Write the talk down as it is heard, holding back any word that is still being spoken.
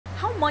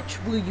How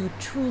much will you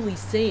truly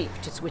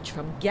save to switch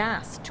from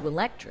gas to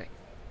electric?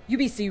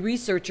 UBC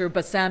researcher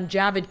Bassam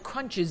Javid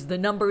crunches the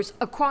numbers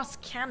across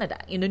Canada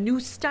in a new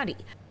study.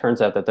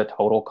 Turns out that the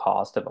total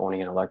cost of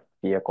owning an electric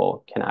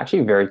vehicle can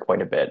actually vary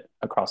quite a bit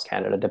across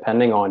Canada,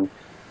 depending on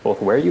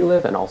both where you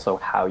live and also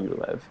how you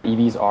live.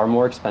 EVs are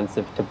more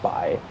expensive to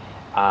buy,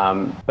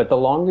 but the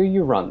longer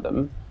you run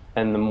them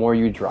and the more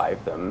you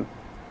drive them,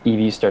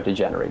 EVs start to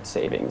generate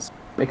savings.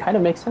 It kind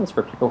of makes sense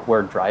for people who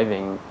are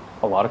driving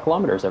a lot of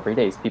kilometers every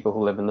day, people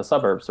who live in the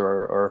suburbs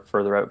or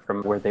further out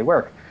from where they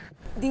work.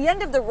 The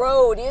end of the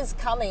road is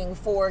coming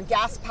for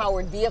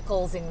gas-powered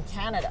vehicles in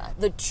Canada.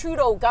 The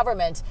Trudeau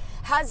government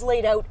has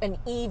laid out an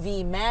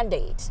EV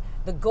mandate.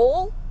 The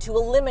goal? To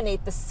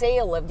eliminate the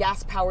sale of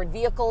gas-powered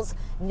vehicles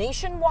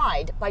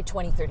nationwide by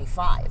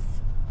 2035.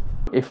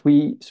 If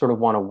we sort of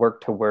want to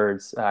work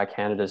towards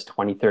Canada's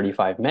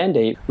 2035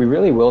 mandate, we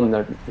really will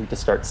need to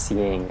start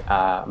seeing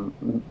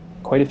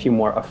quite a few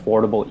more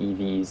affordable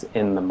EVs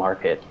in the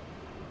market.